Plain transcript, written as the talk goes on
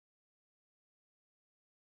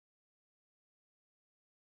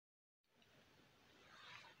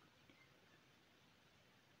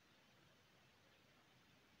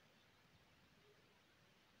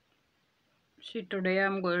See, today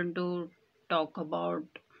I'm going to talk about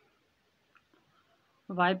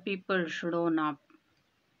why people should own up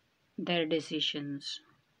their decisions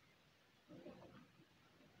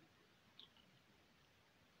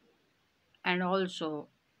and also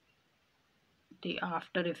the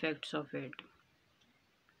after effects of it.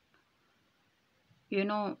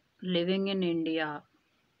 Living in India,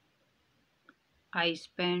 I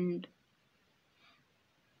spend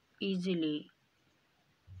easily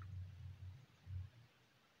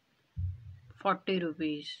 40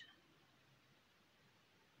 rupees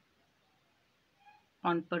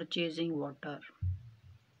on purchasing water.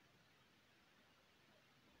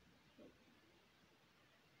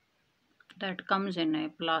 That comes in a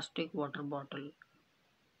plastic water bottle.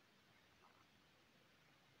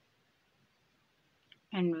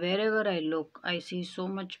 And wherever I look, I see so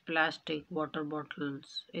much plastic water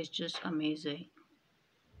bottles. It's just amazing.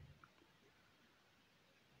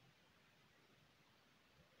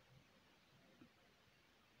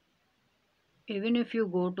 Even if you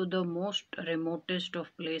go to the most remotest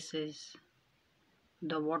of places,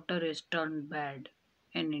 the water is turned bad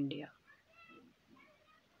in India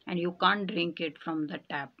and you can't drink it from the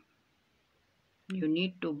tap. You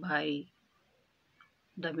need to buy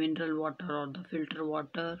the mineral water or the filter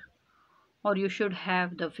water, or you should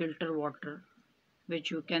have the filter water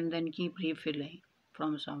which you can then keep refilling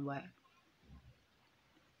from somewhere.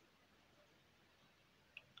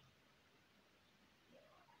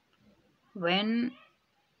 When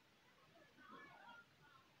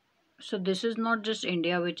so this is not just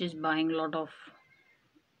India which is buying a lot of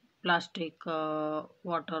plastic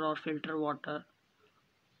water or filter water.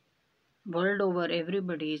 World over,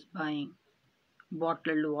 everybody is buying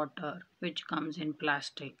bottled water which comes in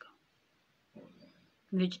plastic,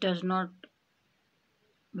 which does not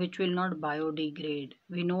which will not biodegrade.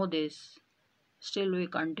 We know this, still we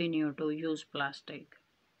continue to use plastic.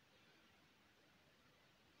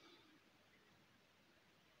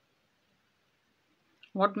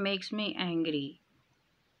 What makes me angry,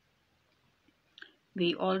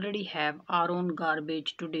 we already have our own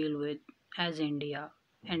garbage to deal with as India,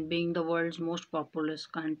 and being the world's most populous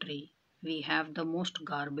country, we have the most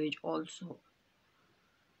garbage also.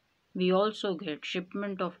 We also get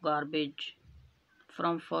shipment of garbage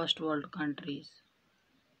from first world countries.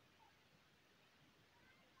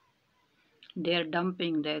 They are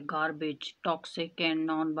dumping their garbage, toxic and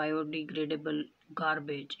non biodegradable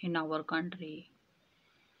garbage in our country.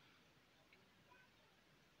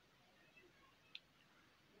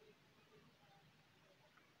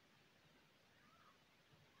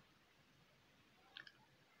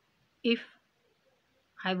 If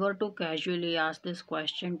I were to casually ask this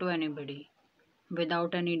question to anybody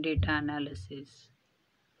without any data analysis,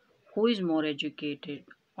 who is more educated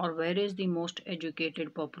or where is the most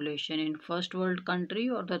educated population, in first world country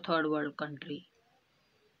or the third world country?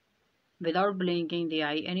 Without blinking the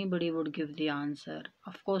eye, anybody would give the answer.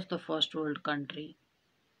 Of course, the first world country.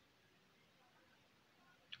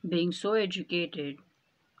 Being so educated,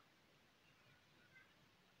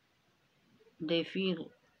 they feel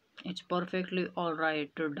it's perfectly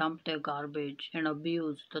alright to dump their garbage and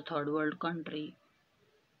abuse the third world country.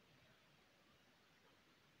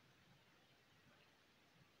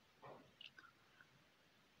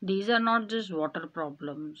 These are not just water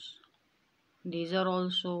problems, these are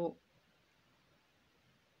also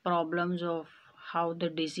problems of how the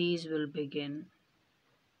disease will begin.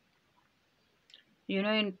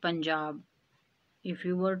 In Punjab, if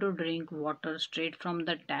you were to drink water straight from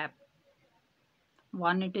the tap,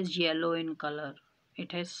 one, it is yellow in color.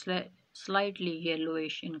 It has slightly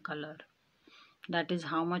yellowish in color. That is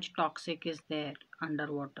how much toxic is there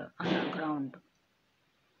underwater, underground.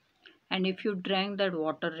 And if you drank that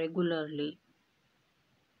water regularly,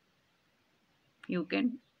 you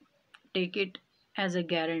can take it as a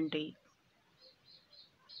guarantee.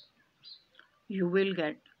 You will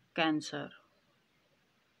get cancer.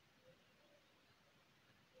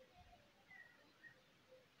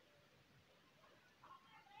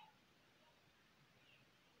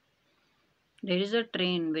 There is a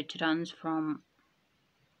train which runs from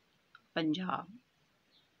Punjab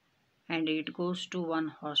and it goes to one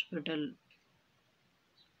hospital,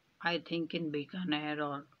 I think in Bikaner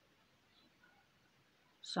or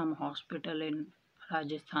some hospital in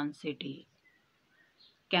Rajasthan city,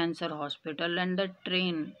 cancer hospital, and the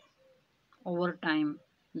train over time,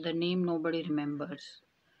 the name nobody remembers.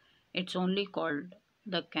 It's only called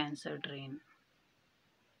the cancer train.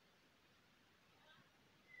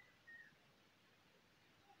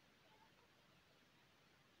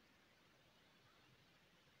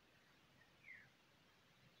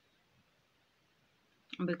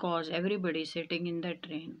 because everybody sitting in that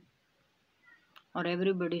train or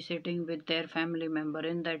everybody sitting with their family member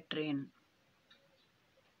in that train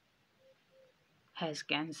has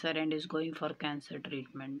cancer and is going for cancer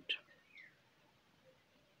treatment.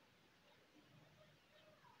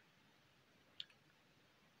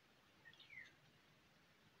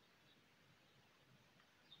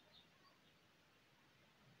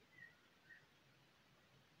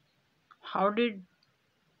 How did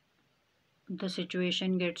the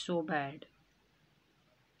situation get so bad?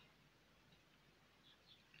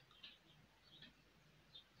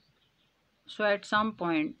 So, at some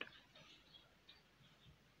point,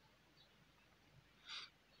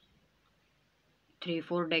 3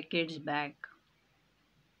 4 decades back,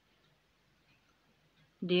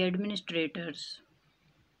 the administrators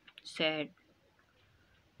said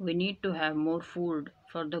we need to have more food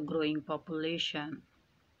for the growing population,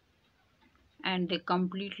 and they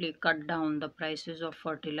completely cut down the prices of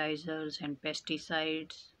fertilizers and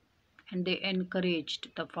pesticides, and they encouraged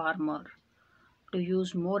the farmer to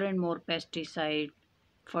use more and more pesticide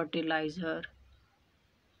fertilizer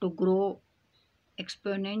to grow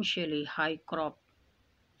exponentially high crop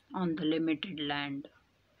on the limited land.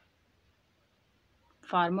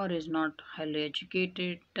 Farmer is not highly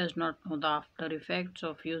educated, does not know the after effects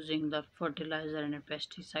of using the fertilizer and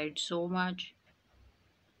pesticide so much,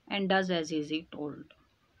 and does as is he told.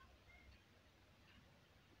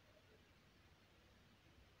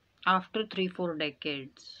 After 3 4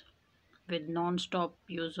 decades, with non-stop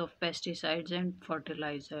use of pesticides and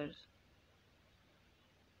fertilizers,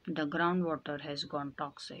 the groundwater has gone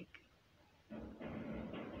toxic,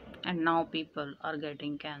 and now people are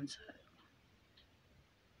getting cancer.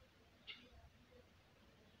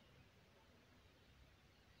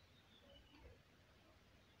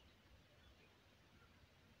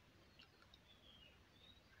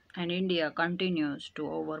 And India continues to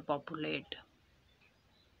overpopulate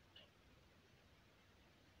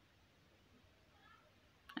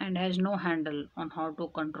and has no handle on how to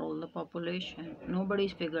control the population.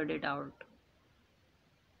 Nobody's figured it out.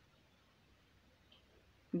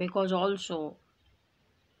 Because also,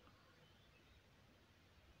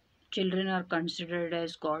 children are considered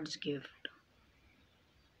as God's gift.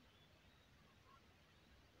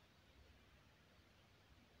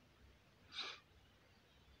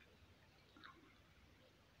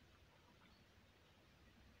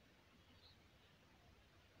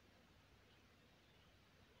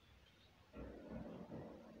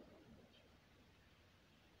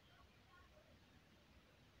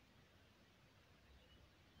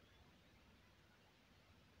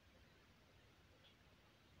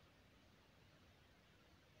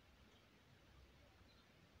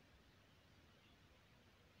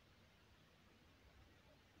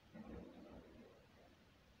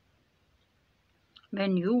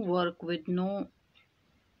 When you work with no,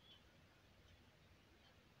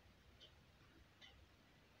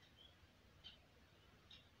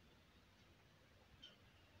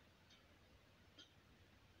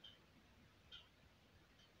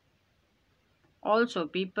 also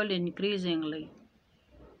people increasingly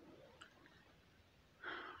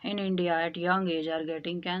in India at young age are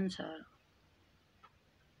getting cancer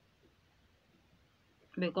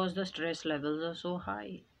because the stress levels are so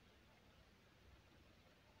high.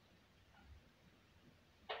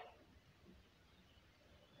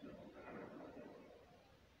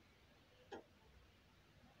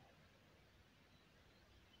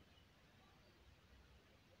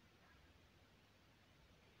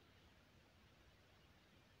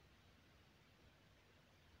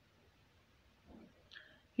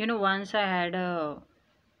 Once I had a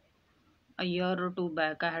year or two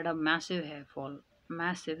back, I had a massive hair fall.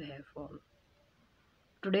 Massive hair fall.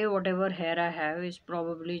 Today, whatever hair I have is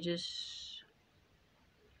probably just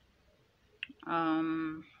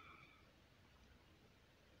um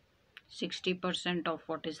 60% of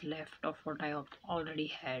what is left of what I already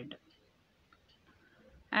had.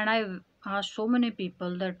 And I've asked so many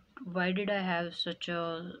people that why did I have such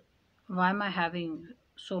a, why am I having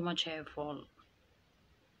so much hair fall?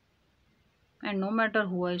 And no matter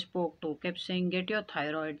who I spoke to, kept saying, get your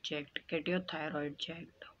thyroid checked, get your thyroid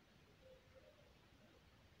checked.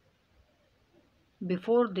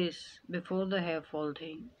 Before this, before the hair fall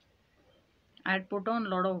thing, I had put on a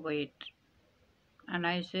lot of weight. And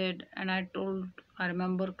I said, and I told, I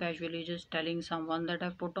remember casually just telling someone that I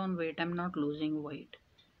put on weight, I'm not losing weight.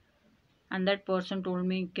 And that person told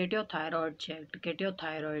me, get your thyroid checked, get your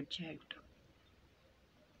thyroid checked.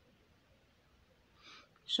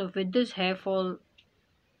 So with this hair fall,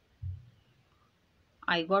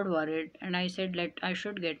 I got worried and I said, let I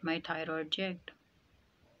should get my thyroid checked.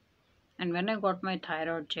 And when I got my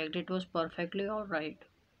thyroid checked, it was perfectly alright.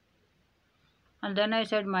 And then I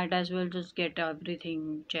said, might as well just get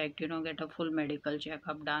everything checked, get a full medical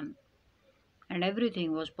checkup done. And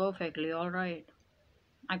everything was perfectly alright.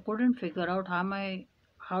 I couldn't figure out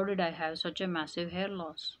how did I have such a massive hair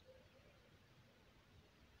loss.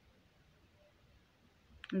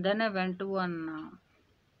 And then I went to one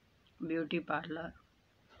beauty parlor,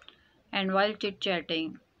 and while chit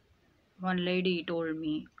chatting, one lady told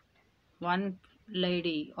me, one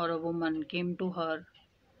lady or a woman came to her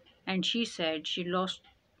and she said she lost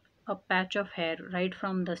a patch of hair right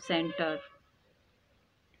from the center,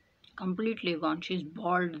 completely gone. She's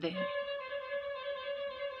bald there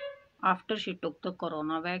after she took the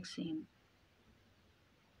corona vaccine.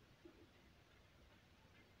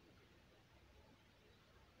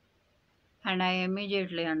 And I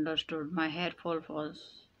immediately understood my hair fall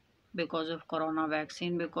was because of corona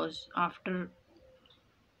vaccine, because after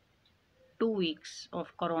 2 weeks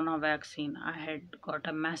of corona vaccine I had got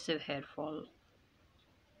a massive hair fall,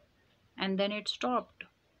 and then it stopped.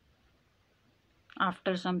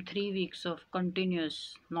 After some 3 weeks of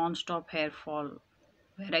continuous non-stop hair fall,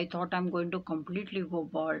 where I thought I'm going to completely go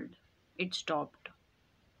bald, it stopped.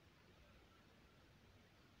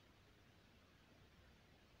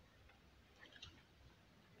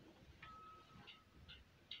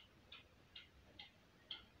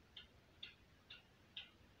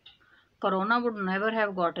 Corona would never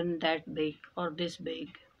have gotten that big or this big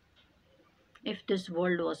if this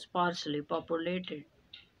world was sparsely populated.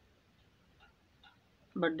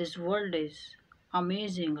 But this world is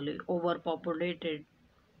amazingly overpopulated.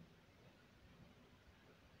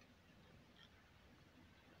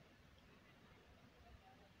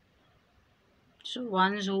 So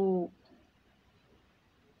ones who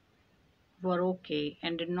were okay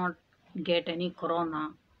and did not get any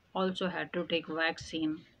corona also had to take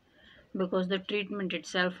vaccine, because the treatment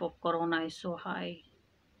itself of corona is so high.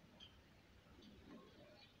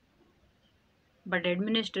 But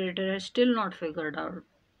administrator has still not figured out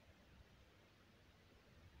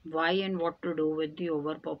why and what to do with the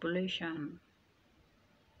overpopulation.